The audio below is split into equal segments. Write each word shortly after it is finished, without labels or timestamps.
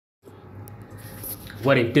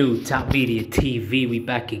What it do, Top Media TV, we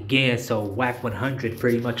back again. So WACK 100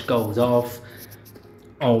 pretty much goes off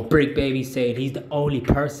on BRICC Baby, saying he's the only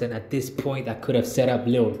person at this point that could have set up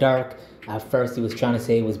Lil Durk. At first he was trying to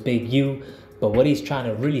say it was Big U, but what he's trying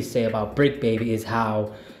to really say about BRICC Baby is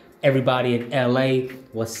how everybody in LA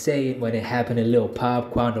was saying when it happened to Lil Pop,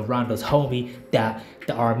 Quando Rondo's homie, that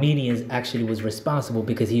the Armenians actually was responsible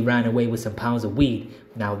because he ran away with some pounds of weed.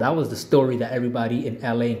 Now that was the story that everybody in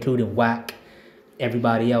LA, including WACK,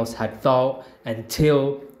 everybody else had thought,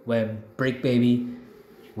 until when BRICC Baby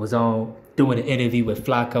was on doing an interview with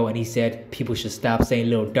Flacco and he said people should stop saying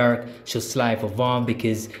Lil Durk should slide for Vaughn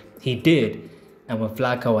because he did. And when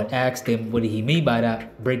Flacco had asked him what did he mean by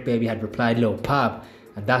that, BRICC Baby had replied Lil Pop.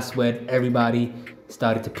 And that's when everybody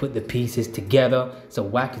started to put the pieces together. So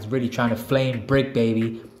WACK is really trying to flame BRICC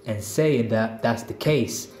Baby and saying that that's the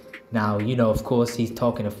case. Now, you know, of course, he's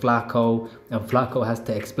talking to Flacco, and Flacco has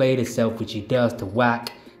to explain himself, which he does, to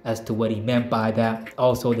WACK as to what he meant by that.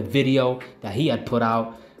 Also, the video that he had put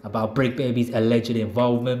out about BRICC Baby's alleged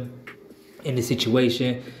involvement in the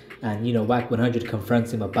situation. And, you know, WACK 100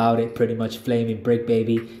 confronts him about it, pretty much flaming BRICC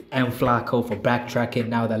Baby and Flacco for backtracking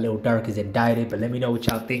now that Lil Durk is indicted. But let me know what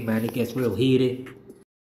y'all think, man. It gets real heated.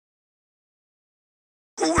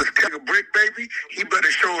 Who was BRICC Baby? He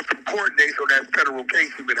better show us some court dates on that federal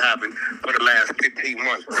case he's been having for the last 15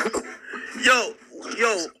 months. Yo,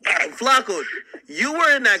 Flacco, you were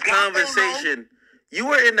in that conversation. You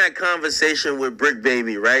were in that conversation with BRICC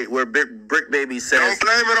Baby, right? Where BRICC Baby says, "Don't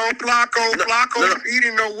blame it on Flacco. Flacco, he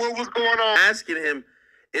didn't know what was going on." Asking him,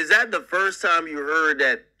 is that the first time you heard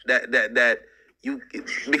that you,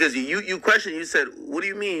 because you questioned, you said, what do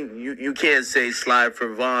you mean you can't say slide for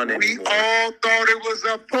Vaughn anymore? We all thought it was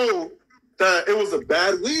a fool. That it was a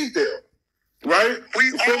bad weed deal, right?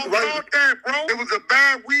 We all thought that, bro. It was a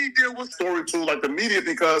bad weed deal. Was story to like the media,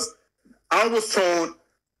 because I was told,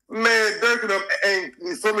 man, Durk and them ain't,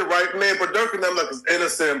 you feel me, right, man? But Durk and them like is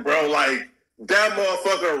innocent, bro. Like that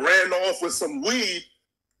motherfucker ran off with some weed,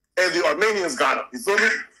 and the Armenians got him. You feel me?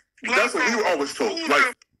 That's what we were always told.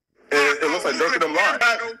 Like, and it looks like Durk and them lied.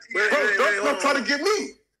 Durk trying to get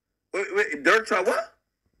me. Wait, Durk tried what?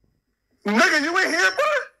 Nigga, you ain't here, bro?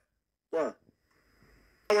 What?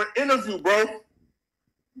 Our interview, bro.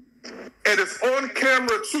 And it's on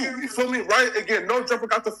camera too. You feel me? Right? Again, no jumper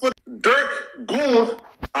got the foot. Durk, Goons,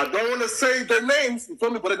 I don't want to say their names, you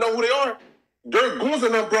feel me, but I know who they are. Durk, Goons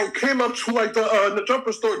and them, bro, came up to like the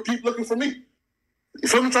jumper store deep looking for me. You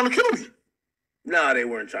feel me? Trying to kill me. Nah, they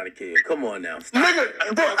weren't trying to kill you. Come on now. Stop. Nigga,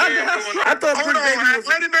 bro, I thought hold on, man.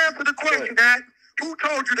 Let him answer the question, Dad. Who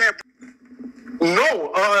told you that?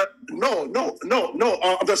 No.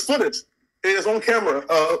 There's footage. It's on camera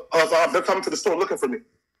of they're coming to the store looking for me.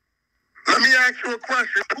 Let me ask you a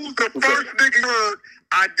question. Who's the first nigga you heard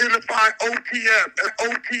identify OTF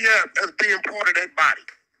as being part of that body?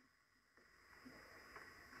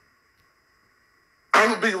 I'm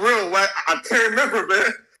gonna be real, like I can't remember,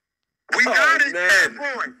 man. We got it, man.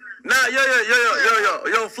 Nah,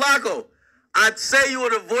 yo, Flacco. I'd say you were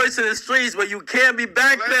the voice of the streets, but you can't be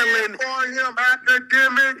backpedaling. For him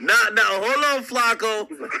academic. Nah, hold on, Flacco.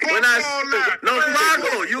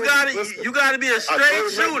 Flacco, you gotta be a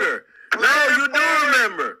straight shooter. No, you do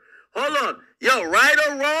remember. Hold on. Yo, right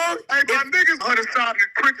or wrong? Hey, my niggas on the side of the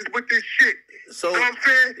trenches with this shit. So, you know what I'm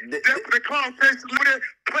saying? The clown face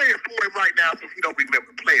play it for him right now, so he don't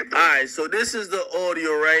remember. Play it for him. All right, so this is the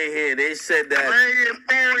audio right here. They said that. Play it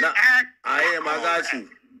for him. I got you.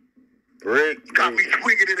 BRICC. Got me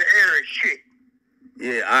swinging in the air and shit.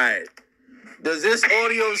 Yeah, all right. Does this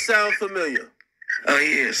audio sound familiar? Oh,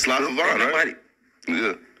 yeah. Slide for Vaughn, right?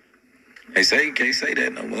 Yeah. They say you can't say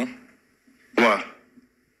that no more. Why?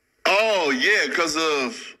 Oh, yeah, because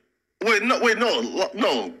of... Wait, no. Like,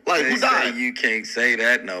 they who died? You can't say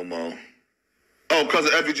that no more. Oh, because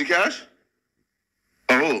of FVG Cash?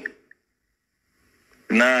 Oh.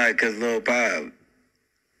 Nah, because Lil Pop.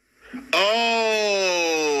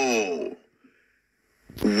 Oh.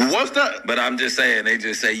 What's that? But I'm just saying, they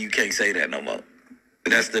just say you can't say that no more.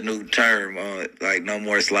 That's the new term, like no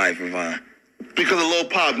more slide for Vaughn. Because of Lil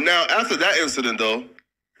Pop. Now, after that incident, though...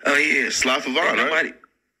 Oh, yeah. Slide for Vaughn, right?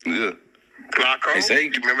 Yeah. Flacco, they say,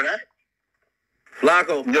 you remember that?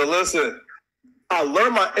 Flacco. Yo, listen. I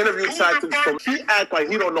learned my interview tactics from... He act like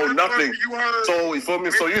he don't know nothing. So, you feel me?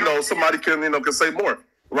 So, you know, somebody can say more.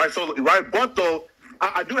 Right? So, right? But, though...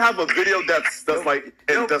 I do have a video that's like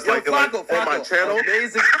Flacco, on my channel.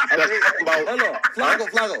 Amazing. Hold on,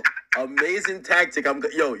 Flacco. Amazing tactic.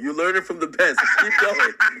 You learn it from the best. Keep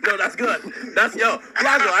going. No, that's good. Flacco.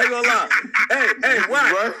 I ain't gonna lie. Hey,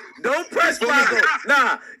 what? Don't press Flacco.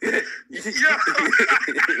 Nah.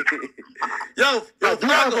 Yo, I do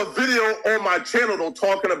have Flacco. a video on my channel though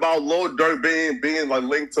talking about Lil Durk being like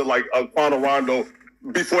linked to like Quando Rondo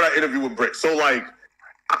before that interview with BRICC. So like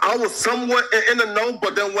I was somewhat in the know,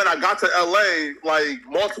 but then when I got to LA, like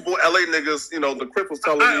multiple LA niggas, you know, the Crip was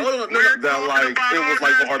telling me that like it was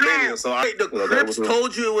like the Armenians. So Wait, the Crips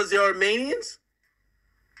told you it was the Armenians?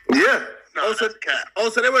 Yeah. No, so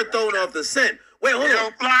they were thrown off the scent. Wait, hold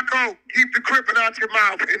on. Flacco, keep the crippin' out your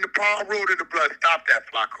mouth in the Paul Road in the blood. Stop that,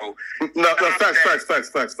 Flacco. No,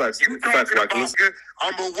 facts. You talking about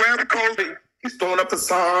on the West Coast? He's throwing up the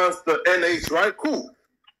signs, the NH, right? Cool.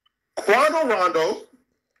 Quando Rondo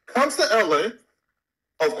comes to LA.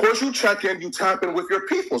 Of course, you check in, you tap in with your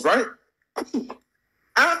peoples, right?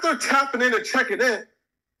 After tapping in and checking in,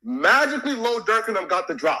 magically Lil Durk and them got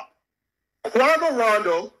the drop. Quando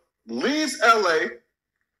Rondo leaves LA,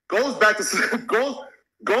 goes back to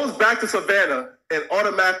Savannah, and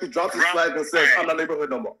automatically drops his flag and says, "I'm not neighborhood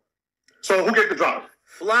no more." So who gave the drop?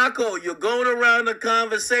 Flacco, you're going around the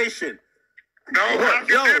conversation. No,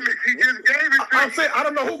 academics. He just gave it to I'm saying I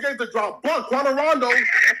don't know who gave the drop, but Quando Rondo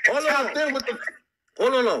tapped in with the.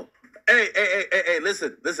 Hold on. Hey,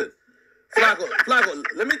 listen. Flacco,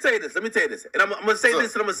 let me tell you this. And I'm gonna say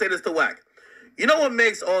this, and I'm gonna say this to WACK. You know what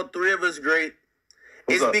makes all three of us great?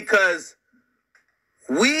 It's because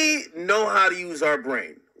we know how to use our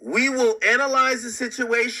brain. We will analyze the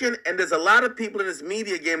situation, and there's a lot of people in this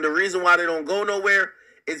media game, the reason why they don't go nowhere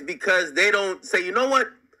is because they don't say, you know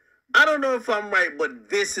what? I don't know if I'm right, but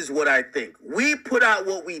this is what I think. We put out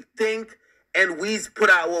what we think, and we put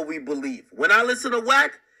out what we believe. When I listen to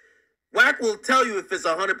WACK, WACK will tell you if it's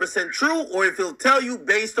 100% true, or if he'll tell you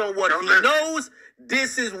based on what he knows,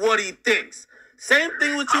 this is what he thinks. Same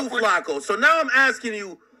thing with you, Flacco. So now I'm asking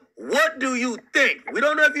you, what do you think? We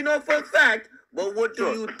don't know if you know for a fact, but what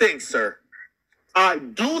do you think, sir? I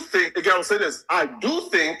do think, again, I'll say this. I do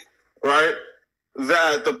think, right,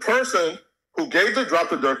 that the person who gave the drop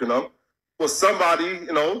to Durk and them was somebody,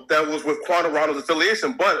 you know, that was with Quando Rondo's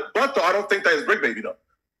affiliation. But though, I don't think that is BRICC Baby, though.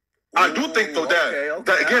 I do think, though, that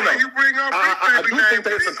again, though, you bring up I BRICC do Baby think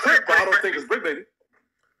that it's a Crip, but I don't think it's BRICC Baby.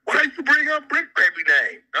 Why you bring up BRICC Baby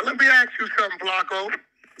name? Now, let me ask you something, Flacco.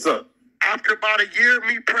 So, After about a year of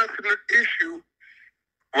me pressing the issue,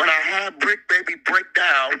 when I had BRICC Baby break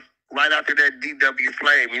down, right after that DW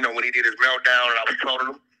Flame, you know, when he did his meltdown and I was telling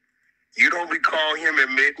him, you don't recall him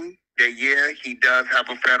admitting that, yeah, he does have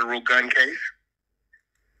a federal gun case?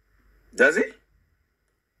 Does he?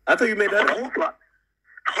 I thought you made that up.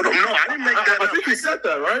 Hold on, no, I didn't make that up. I think he said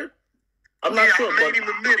that, right? I'm not sure, I made him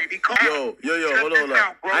admit it. He called Yo, hold on.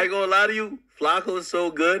 I ain't gonna lie to you. Flacco's so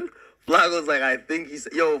good. Flacco's like, I think he's...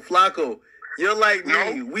 Yo, Flacco, you're like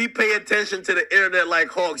me. We pay attention to the internet like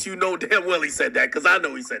hawks. You know damn well he said that, because I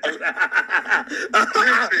know he said that.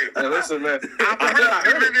 Listen, man. I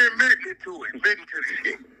heard him admitting to the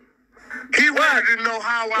shit. He wanted to know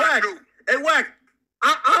how I knew. Hey, WACK,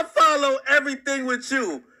 I follow everything with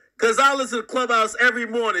you, because I listen to Clubhouse every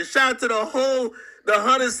morning. Shout out to the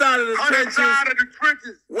 100 side of the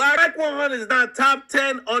trenches. WACK 100 is not top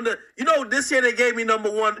 10 on the... You know, this year they gave me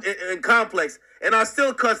number 1 in Complex, and I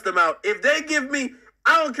still cuss them out. If they give me...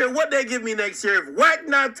 I don't care what they give me next year. If WACK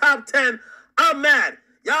not top 10, I'm mad.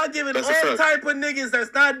 Y'all giving all type of niggas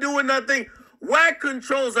that's not doing nothing. WACK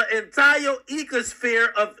controls an entire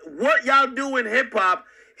ecosphere of what y'all do in hip-hop.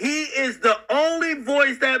 He is the only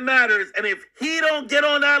voice that matters, and if he don't get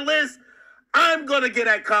on that list... I'm gonna get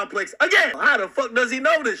at Complex again. How the fuck does he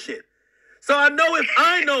know this shit? So I know if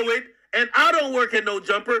I know it and I don't work at No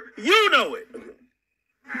Jumper, you know it.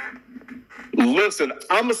 Listen,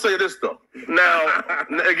 I'm gonna say this though. Now,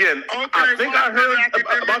 again, I think I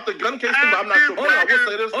heard about the gun case, but I'm not sure. I will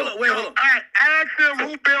say this. Hold on. All right, ask him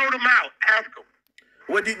who bailed him out. Ask him.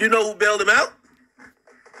 What do you know who bailed him out?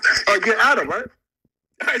 Yeah, Adam, right?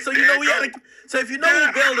 All right, so you know he had a... So if you know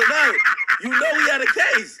who bailed him out, you know he had a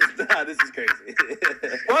case. Nah, this is crazy.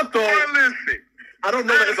 But though, listen. I don't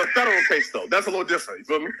know that it's a federal case though. That's a little different. You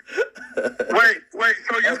feel me? Wait.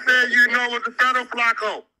 So you said you know it's a federal,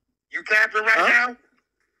 Flacco? You capping right now?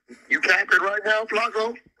 You capping right now,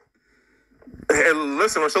 Flacco? Hey,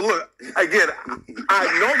 listen. So look, again, I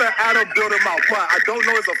know that Adam built him out, but I don't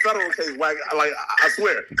know it's a federal case. Like I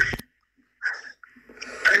swear.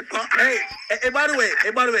 Hey, by the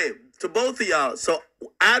way, to both of y'all, so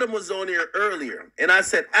Adam was on here earlier, and I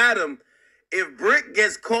said, Adam, if BRICC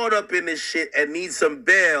gets caught up in this shit and needs some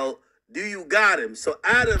bail, do you got him? So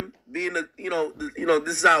Adam, being this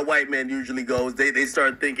is how white man usually goes. They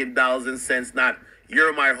start thinking dollars and cents, not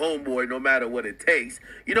you're my homeboy, no matter what it takes.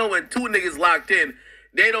 You know, when two niggas locked in,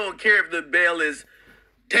 they don't care if the bail is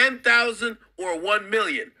 $10,000 or $1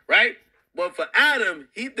 million, right? But for Adam,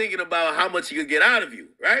 he thinking about how much he could get out of you,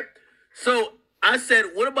 right? So I said,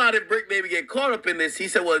 what about if BRICC Baby get caught up in this? He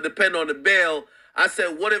said, well, it depends on the bail. I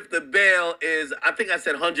said, what if the bail is, I think I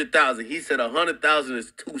said 100,000. He said 100,000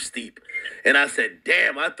 is too steep. And I said,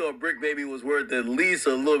 damn, I thought BRICC Baby was worth at least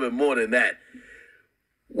a little bit more than that.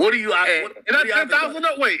 What do you... And that 10,000, no,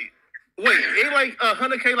 wait, ain't like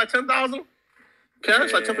 100K like 10,000?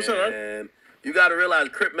 Cash, like 10%, right? You got to realize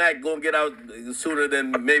Crip Mac going to get out sooner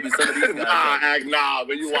than maybe some of these guys. Nah,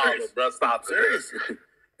 man, you wild, bro. Stop. Serious.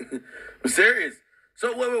 I'm serious.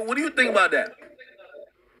 So what do you think about that?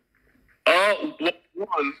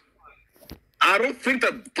 One, I don't think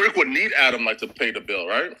that BRICC would need Adam like to pay the bill,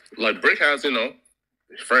 right? Like BRICC has, you know,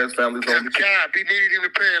 his friends, family. Cap, he needed him to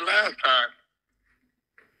pay it last time.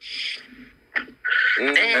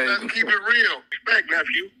 And let's keep it real. Respect,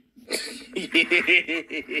 nephew.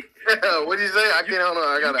 What do you say? I can't.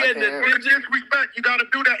 I can't. Disrespect. You gotta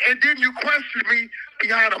do that. And then you question me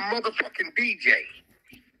behind a motherfucking DJ.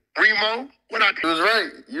 Remo, what I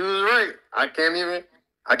You was right. I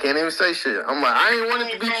can't even say shit. I'm like, I ain't want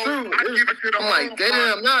it to be true. I'm like,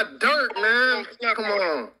 damn, not dirt, man. Come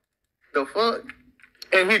on. The fuck?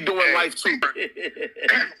 And he doing life too.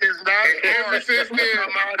 It's not. Ever since then,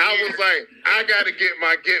 I was like, I gotta get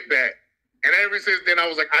my get back. And ever since then, I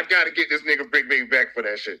was like, I gotta get this nigga BRICC Baby back for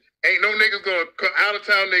that shit. Ain't no niggas going out of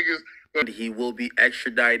town niggas. He will be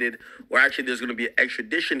extradited, or actually, there's going to be an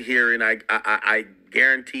extradition hearing. I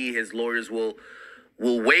guarantee his lawyers will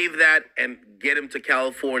waive that and get him to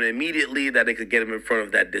California immediately, that they could get him in front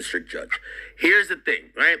of that district judge. Here's the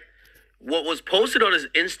thing, right? What was posted on his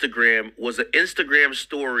Instagram was an Instagram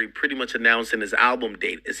story pretty much announcing his album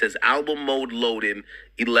date. It says album mode loading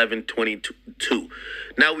 11/22.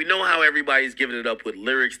 Now, we know how everybody's giving it up with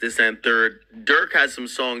lyrics, this and third. Dirk has some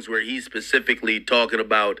songs where he's specifically talking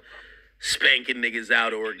about spanking niggas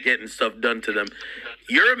out or getting stuff done to them.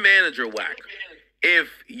 You're a manager, WACK. If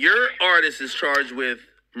your artist is charged with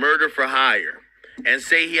murder for hire and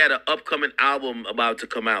say he had an upcoming album about to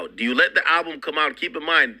come out, do you let the album come out? Keep in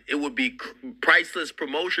mind, it would be priceless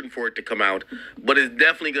promotion for it to come out, but it's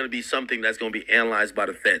definitely going to be something that's going to be analyzed by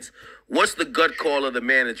the feds. What's the gut call of the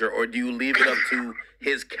manager, or do you leave it up to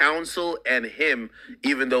his counsel and him,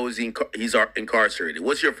 even though he's incarcerated?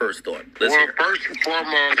 What's your first thought? First and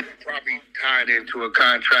foremost, probably tied into a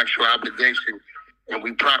contractual obligation, and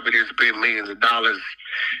we probably didn't spend millions of dollars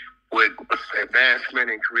with advancement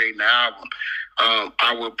and creating the album.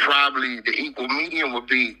 I would probably, the equal medium would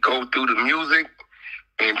be go through the music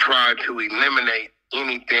and try to eliminate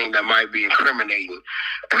anything that might be incriminating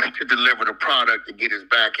to deliver the product and get his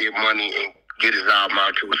back end money and get his album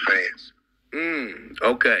out to his fans.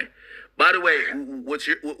 Okay. By the way, what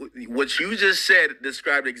you just said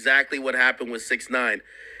described exactly what happened with 6ix9ine.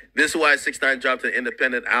 This is why 6ix9ine dropped an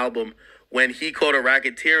independent album. When he caught a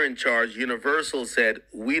racketeering charge, Universal said,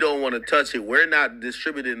 we don't want to touch it. We're not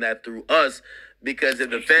distributing that through us, because if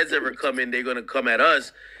the feds ever come in, they're going to come at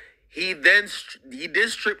us. He did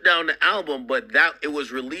strip down the album, but that it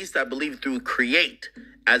was released, I believe, through Create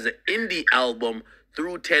as an indie album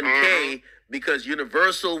through 10K because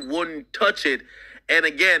Universal wouldn't touch it. And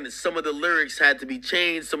again, some of the lyrics had to be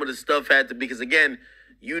changed. Some of the stuff had to, because again,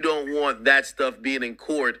 you don't want that stuff being in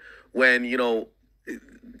court when, you know,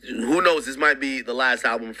 who knows, this might be the last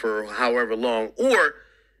album for however long, or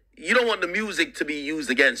you don't want the music to be used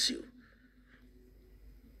against you.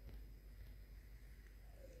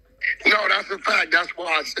 No, that's a fact. That's why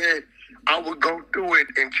I said I would go through it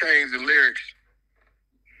and change the lyrics.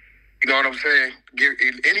 You know what I'm saying? Give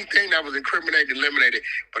anything that was incriminated, eliminated.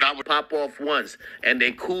 But I would pop off once, and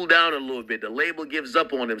they cool down a little bit. The label gives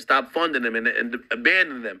up on them, stop funding them, and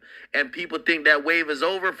abandon them. And people think that wave is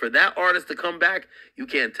over. For that artist to come back, you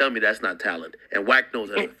can't tell me that's not talent. And WACK knows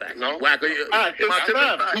that fact. No. WACK,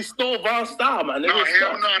 he stole Von's style, man. No,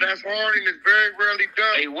 hell no. That's hard, and it's very rarely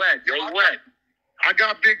done. Hey, WACK. I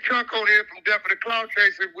got Big Chuck on here from Death of the Cloud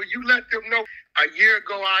Chaser. Will you let them know? A year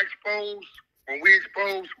ago, when we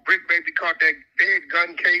exposed, BRICC Baby caught that dead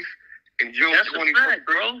gun case in June 2023. That's a fact,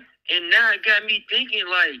 bro. And now it got me thinking,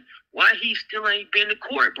 like, why he still ain't been to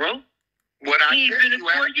court, bro? He ain't been to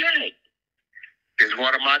court yet. Is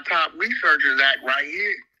one of my top researchers at right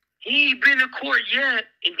here. He ain't been to court yet.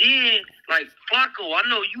 And then, like, Flacco, I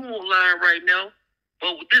know you online right now,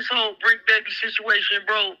 but with this whole BRICC Baby situation,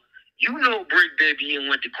 bro, you know BRICC Baby ain't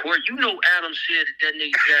went to court. You know Adam said that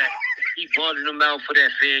nigga got, he bonded him out for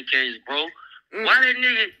that fan case, bro. Why that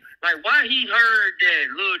nigga, like, why he heard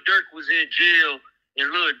that Lil Durk was in jail and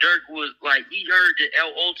Lil Durk was, like, he heard that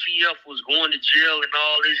LOTF was going to jail and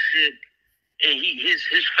all this shit, and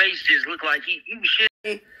his face just looked like he was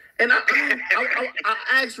shit. And I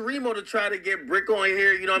asked Remo to try to get Brick on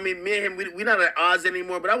here. You know what I mean? Me and him, we not at odds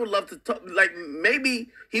anymore, but I would love to talk. Like, maybe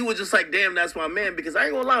he was just like, damn, that's my man. Because I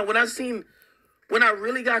ain't gonna lie, when I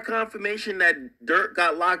really got confirmation that Dirk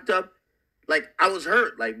got locked up, like, I was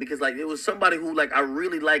hurt. Like, because, like, it was somebody who, like, I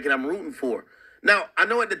really like and I'm rooting for. Now, I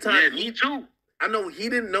know at the time. Yeah, me too. I know he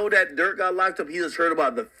didn't know that Dirk got locked up. He just heard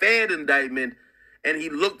about the Fed indictment, and he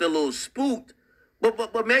looked a little spooked.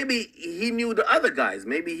 But maybe he knew the other guys.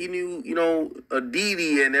 Maybe he knew, you know,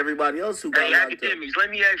 Didi and everybody else who got locked Academics,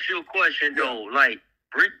 let me ask you a question, though. Like,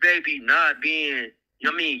 Brick Baby not being, you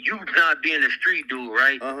know what I mean, you not being a street dude,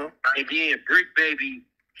 right? Uh-huh. And then Brick Baby,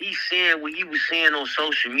 he's saying what he was saying on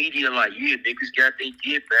social media, like, yeah, niggas got their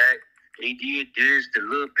get back. They did this, the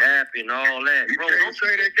Lil Pap and all that. You Bro, can't don't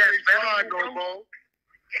say you they think that's can't fly federal, no bro? more.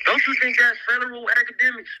 Don't you think that's federal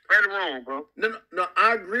academics? Right or wrong, bro? No,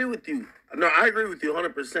 I agree with you. No, I agree with you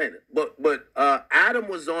 100%. But Adam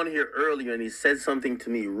was on here earlier and he said something to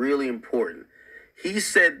me really important. He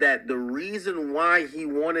said that the reason why he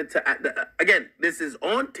wanted to, again, this is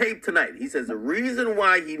on tape tonight. He says the reason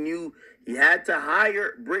why he knew he had to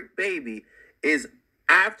hire Brick Baby is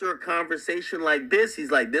after a conversation like this.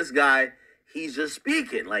 He's like, this guy, he's just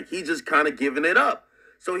speaking. Like, he's just kind of giving it up.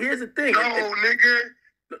 So here's the thing. No, nigga.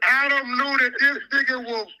 Adam knew that this nigga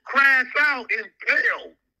will crash out in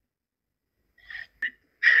jail.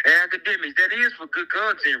 And academics, that is for good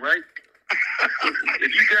content, right?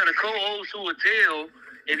 If you got a co-host who will tell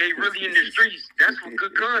and they really in the streets, that's for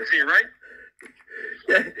good content, right?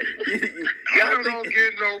 Adam don't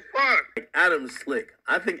get no fun. Adam's slick.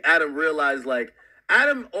 I think Adam realized, like,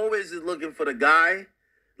 Adam always is looking for the guy.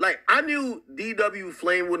 Like, I knew DW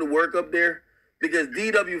Flame wouldn't work up there because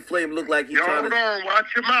DW Flame looked like he's trying to... Hold on,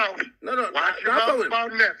 watch your mouth. Watch your mouth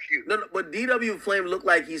about nephew. No, but DW Flame looked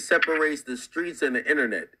like he separates the streets and the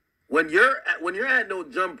internet. When you're at No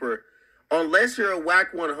Jumper, unless you're a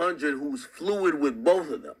WACK 100 who's fluid with both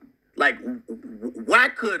of them, like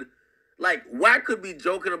WACK could be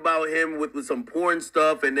joking about him with some porn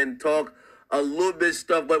stuff and then talk a little bit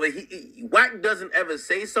stuff, but WACK doesn't ever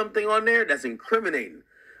say something on there that's incriminating.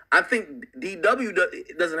 I think DW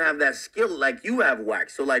doesn't have that skill like you have, WACK.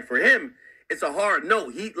 So, like, for him, it's a hard no.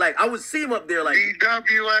 He, like, I would see him up there like...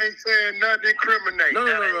 DW ain't saying nothing incriminating.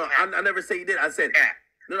 No. I never say he did. I said...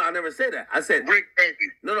 No, I never said that. I said... Brick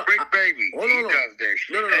Baby. Brick Baby. Hold he on. does that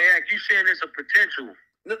shit. No. Hey, you saying there's a potential.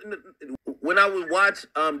 No. When I would watch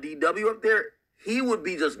DW up there, he would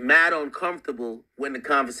be just mad uncomfortable when the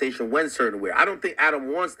conversation went certain way. I don't think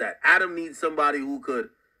Adam wants that. Adam needs somebody who could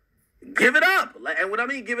give it up. Like, and when I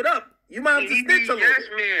mean give it up, you might have to snitch a little. Yes,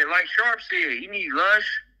 man. Like Sharp said, he need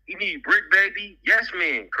Lush. He need Brick Baby. Yes,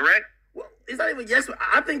 man. Correct? Well, it's not even yes.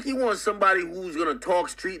 I think he wants somebody who's going to talk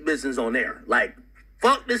street business on there. Like,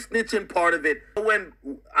 fuck the snitching part of it. When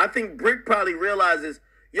I think Brick probably realizes,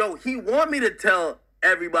 yo, he want me to tell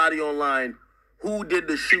everybody online who did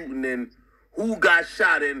the shooting and who got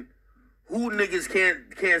shot and who niggas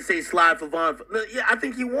can't say slide for Von. Yeah, I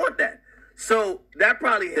think he want that. So that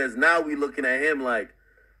probably is now we looking at him like,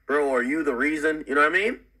 bro, are you the reason? You know what I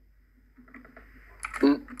mean?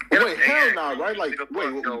 Wait, hell no, right? Like,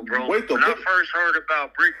 wait, bro. When I first heard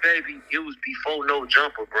about Brick Baby, it was before No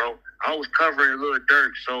Jumper, bro. I was covering Lil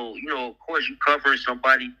Durk, so, you know, of course, you covering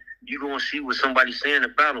somebody, you gonna see what somebody's saying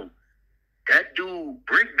about him. That dude,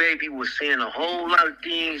 Brick Baby, was saying a whole lot of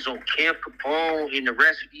things on Camp Capone and the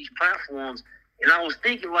rest of these platforms, and I was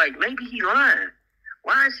thinking, like, maybe he lying.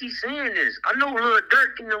 Why is he saying this? I know Lil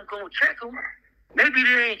Durk and them gonna check him. Maybe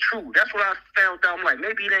it ain't true. That's what I found out. I'm like,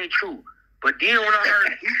 maybe it ain't true. But then when I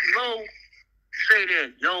heard Low say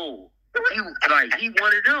that, yo, he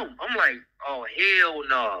one of them. I'm like, oh, hell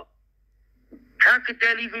no. How could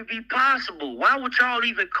that even be possible? Why would y'all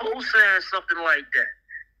even co-sign something like that?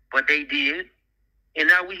 But they did, and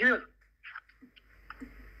now we here.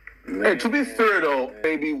 And to be fair, though,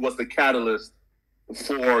 maybe was the catalyst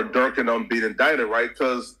for Dirk and them being indicted, right?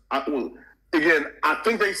 Because, again, I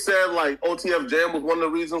think they said, like, OTF Jam was one of the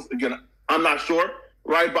reasons. Again, I'm not sure,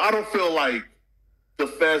 right? But I don't feel like the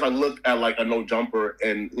feds looked at, like, a No Jumper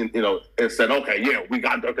and, you know, and said, okay, yeah, we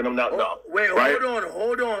got Dirk and them now. No, wait, right?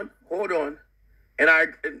 hold on. And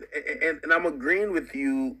I'm agreeing with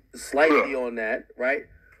you slightly on that, right?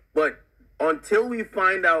 But until we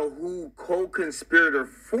find out who co-conspirator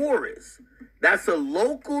 4 is, that's a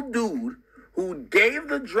local dude who gave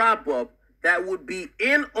the drop up that would be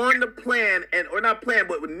in on the plan or not plan,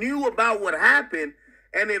 but knew about what happened.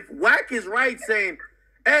 And if WACK is right saying,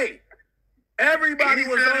 hey, everybody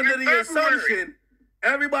was under the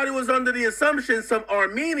assumption some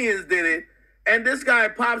Armenians did it, and this guy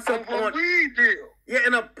pops up on weed deal. Yeah,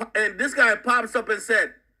 and this guy pops up and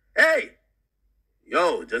said, Hey,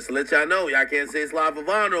 yo, just to let y'all know, y'all can't say Slav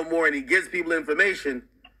Ivan no more, and he gives people information.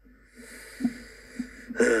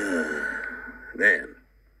 Man.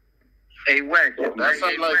 Hey, Wack. That's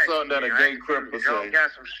something like something that a gay crip would say. Y'all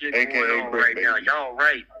got some shit AKA going on BRICC, right now. baby. Y'all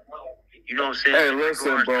right. You know what I'm saying? Hey,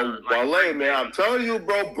 listen, bro. Wale, man, I'm telling you,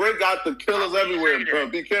 bro, BRICC got the killers everywhere, bro.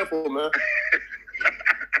 Be careful, man.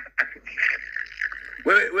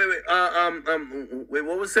 Wait. Wait,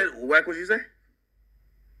 what was said? Wack, what you say?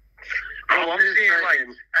 Oh, I'm saying, like,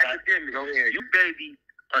 academic. You baby,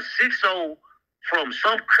 a 6-0 from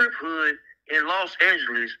some crip hood in Los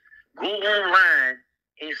Angeles, go online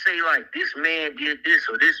and say, like, this man did this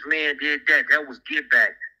or this man did that. That was get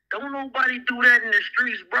back. Don't nobody do that in the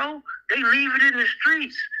streets, bro. They leave it in the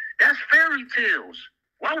streets. That's fairy tales.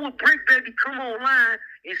 Why would BRICC Baby come online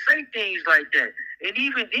and say things like that? And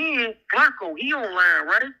even then, Flacco, he online,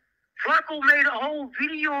 right? Flacco made a whole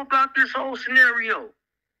video about this whole scenario.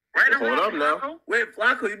 Right? Hold up now. Flacco? Wait,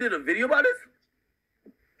 Flacco, you did a video about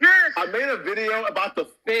this? Yes. I made a video about the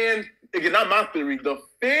fans. Again, not my theory. The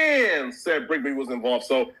fans said BRICC Baby was involved.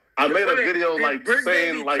 So I made a video like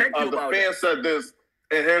saying like the fans said this,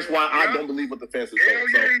 and here's why I don't believe what the fans said. So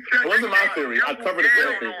it wasn't my theory. I covered the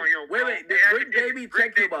fan theory. Wait, did BRICC Baby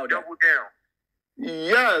check you about that? Double down.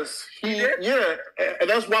 Yes, yeah, and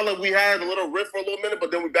that's why like we had a little riff for a little minute,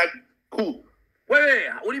 but then we back cool. Wait,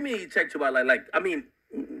 what do you mean he checked you about? Like, I mean,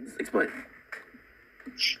 explain.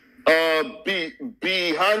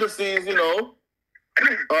 Behind the scenes, you know.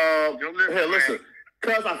 Here, listen,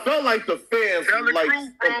 because I felt like the fans like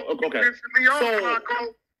okay. So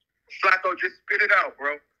Flacco, just spit it out,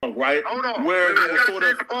 bro. Right? Hold on. Where I got sort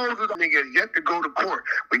of niggas yet to go to court.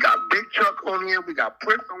 We got Big Chuck on here, we got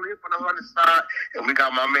Prince on here from the other side, and we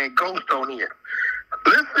got my man Ghost on here.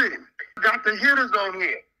 Listen, got the hitters on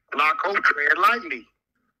here. Flacco, tread lightly.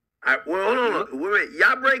 All right, well, hold on. Wait.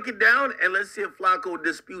 Y'all break it down, and let's see if Flacco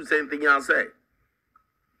disputes anything y'all say.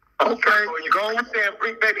 Okay, go and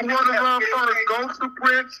BRICC Baby. Who want to run first? Go to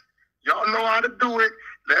Prince. Y'all know how to do it.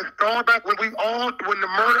 Let's start back when the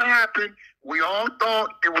murder happened. We all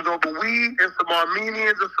thought it was over weed and some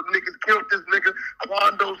Armenians or some niggas killed this nigga.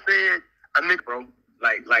 Quando said, a nigga, bro,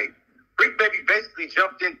 like BRICC Baby basically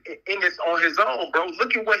jumped in this on his own, bro.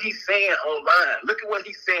 Look at what he's saying online. Look at what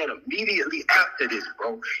he's saying immediately after this,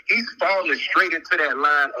 bro. He's falling straight into that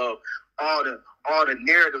line of all the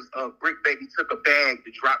narratives of BRICC Baby took a bag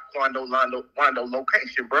to drop Quando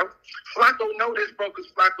location, bro. Flacco know this, bro,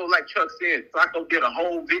 because Flacco, like Chuck said, Flacco did a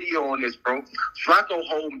whole video on this, bro. Flacco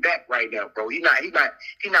holding back right now, bro. He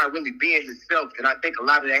not really being himself, and I think a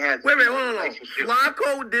lot of that has. Wait, hold on.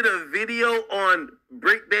 Flacco did a video on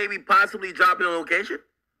BRICC Baby possibly dropping a location?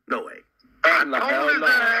 No way. hell no,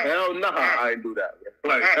 I ain't do that.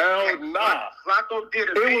 Like hell nah. Flacco did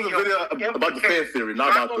a video about the fan theory,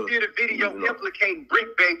 not about the. Flacco did a video implicating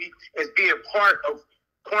BRICC Baby as being part of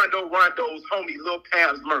Quando Rondo's homie Lil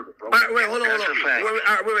Pam's murder, bro. All right, wait, hold on.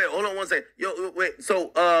 Wait, hold on one second. Wait.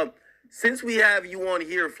 So, since we have you on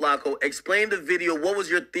here, Flacco, explain the video. What was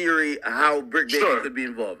your theory how BRICC Baby could be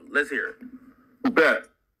involved? Let's hear it. Bet.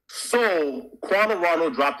 So, Quando Rondo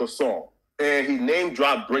dropped a song, and he name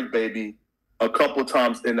dropped BRICC Baby a couple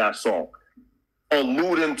times in that song,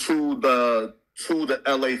 alluding to the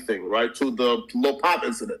LA thing, right? To the Lil Pop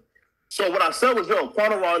incident. So what I said was,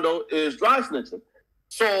 Quando Rondo is dry snitching.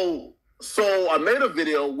 So I made a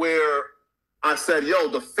video where I said,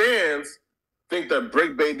 the fans think that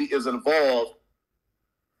BRICC Baby is involved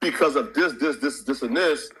because of this, and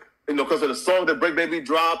this, because of the song that BRICC Baby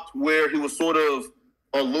dropped where he was sort of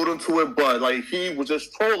alluding to it, but like he was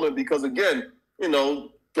just trolling because again,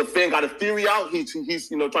 the fan got a theory out. He's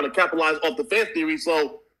trying to capitalize off the fan theory.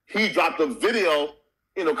 So he dropped a video,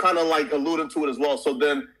 kind of like alluding to it as well. So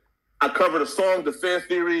then I covered a song, the fan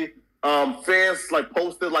theory. Fans like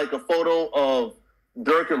posted like a photo of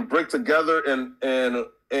Dirk and BRICC together and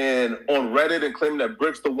on Reddit and claiming that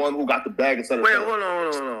BRICC's the one who got the bag instead of. Wait, hold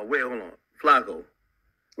on. Flacco.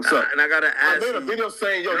 What's up? And I gotta ask. I made a video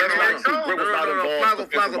saying, that's not true. BRICC was not involved.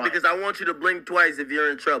 Flacco, because I want you to blink twice if you're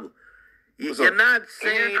in trouble. You're not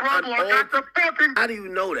saying how do you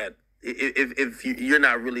know that if you're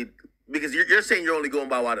not really, because you're saying you're only going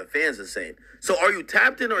by what the fans are saying. So are you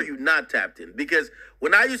tapped in or are you not tapped in? Because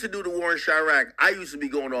when I used to do the War in Chirac, I used to be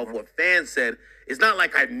going off what fans said. It's not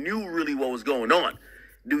like I knew really what was going on.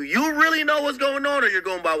 Do you really know what's going on or you're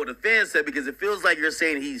going by what the fans said? Because it feels like you're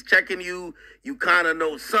saying he's checking you. You kind of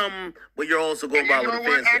know some, but you're also going by what the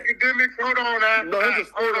fans said. Academics, hold on. No, it's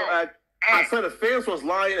just I said the fans was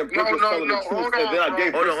lying and BRICC was telling the truth, and then I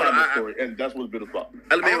gave BRICC the story, and that's what it's about.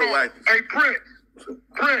 Hey,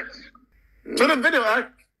 Prince. To the video,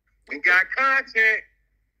 we got content.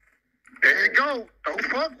 There you go. Don't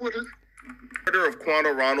fuck with us. Murder of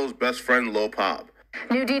Quando Rondo's best friend, Lil Pop.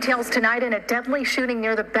 New details tonight in a deadly shooting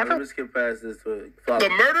near the Beverly. Let me skip past this. The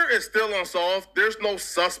murder is still unsolved. There's no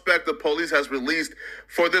suspect the police has released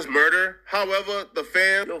for this murder. However, the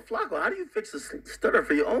fan... Yo, Flacco, how do you fix a stutter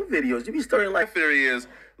for your own videos? You be stuttering like... theory is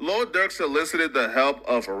Lil Durk solicited the help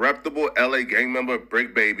of a reputable LA gang member,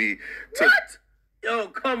 BRICC Baby, to... What? Yo,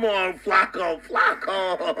 come on, Flacco.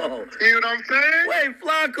 You know what I'm saying? Wait,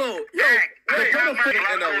 Flacco. Yo, wait.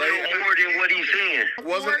 More than what he's saying.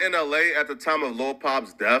 Wasn't in LA at the time of Lil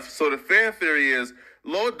Pop's death. So the fan theory is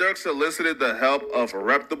Lil Durk solicited the help of a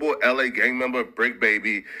reputable LA gang member, BRICC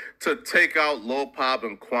Baby, to take out Lil Pop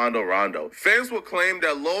and Quando Rondo. Fans will claim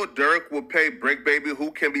that Lil Durk would pay BRICC Baby,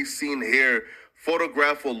 who can be seen here,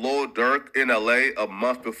 photograph with Lil Durk in LA a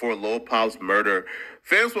month before Lil Pop's murder.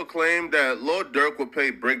 Fans will claim that Lil Durk would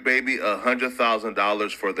pay BRICC Baby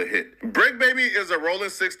 $100,000 for the hit. BRICC Baby is a rolling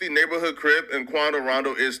 60 neighborhood crib, and Quando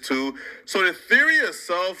Rondo is too. So the theory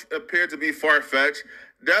itself appeared to be far-fetched.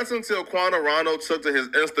 That's until Quando Rondo took to his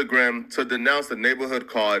Instagram to denounce the neighborhood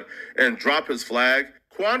card and drop his flag.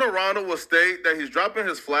 Quando Rondo will state that he's dropping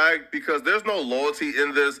his flag because there's no loyalty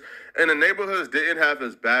in this, and the neighborhoods didn't have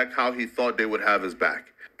his back how he thought they would have his back.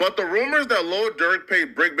 But the rumors that Lil Durk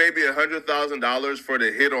paid BRICC Baby $100,000 for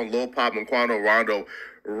the hit on Lil Pop and Quando Rondo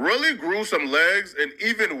really grew some legs and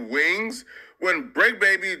even wings when BRICC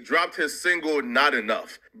Baby dropped his single, Not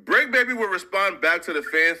Enough. BRICC Baby will respond back to the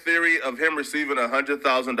fan theory of him receiving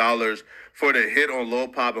 $100,000 for the hit on Lil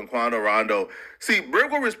Pop and Quando Rondo. See,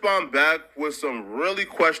 BRICC will respond back with some really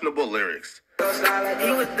questionable lyrics. He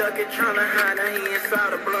was ducking, trying to hide, and he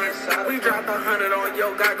inside a blunt. We dropped 100 on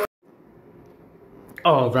yo, got.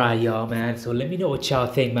 Alright, y'all, man. So let me know what y'all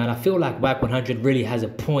think, man. I feel like WACK 100 really has a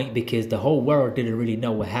point because the whole world didn't really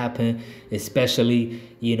know what happened, especially,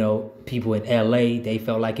 you know, people in LA. They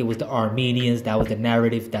felt like it was the Armenians. That was the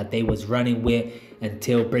narrative that they was running with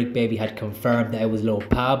until BRICC Baby had confirmed that it was Lil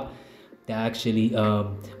Pop. That actually,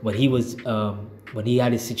 when he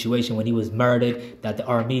had his situation, when he was murdered, that the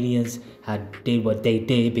Armenians had did what they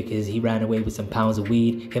did because he ran away with some pounds of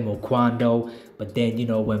weed, him or Quando. But then, you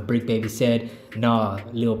know, when BRICC Baby said, nah,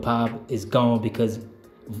 Lil Pop is gone because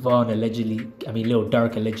Lil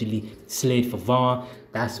Durk allegedly slid for Vaughn.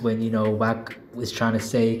 That's when, you know, WACK was trying to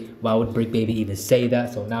say, why would BRICC Baby even say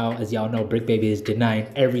that? So now, as y'all know, BRICC Baby is denying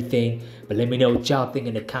everything. But let me know what y'all think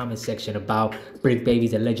in the comment section about BRICC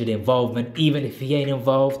Baby's alleged involvement. Even if he ain't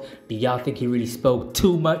involved, do y'all think he really spoke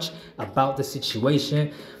too much about the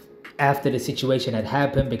situation after the situation had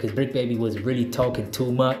happened? Because BRICC Baby was really talking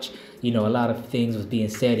too much. You know, a lot of things was being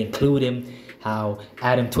said, including how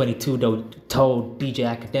Adam22 told DJ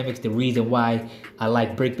Academics the reason why I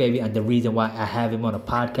like BRICC Baby and the reason why I have him on a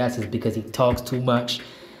podcast is because he talks too much.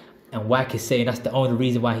 And WACK is saying that's the only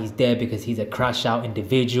reason why he's dead, because he's a crash out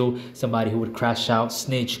individual, somebody who would crash out,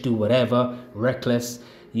 snitch, do whatever, reckless,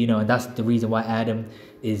 you know, and that's the reason why Adam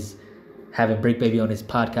is having BRICC Baby on his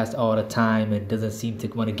podcast all the time and doesn't seem to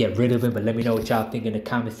want to get rid of him. But let me know what y'all think in the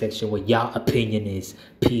comment section, what y'all opinion is.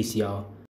 Peace, y'all.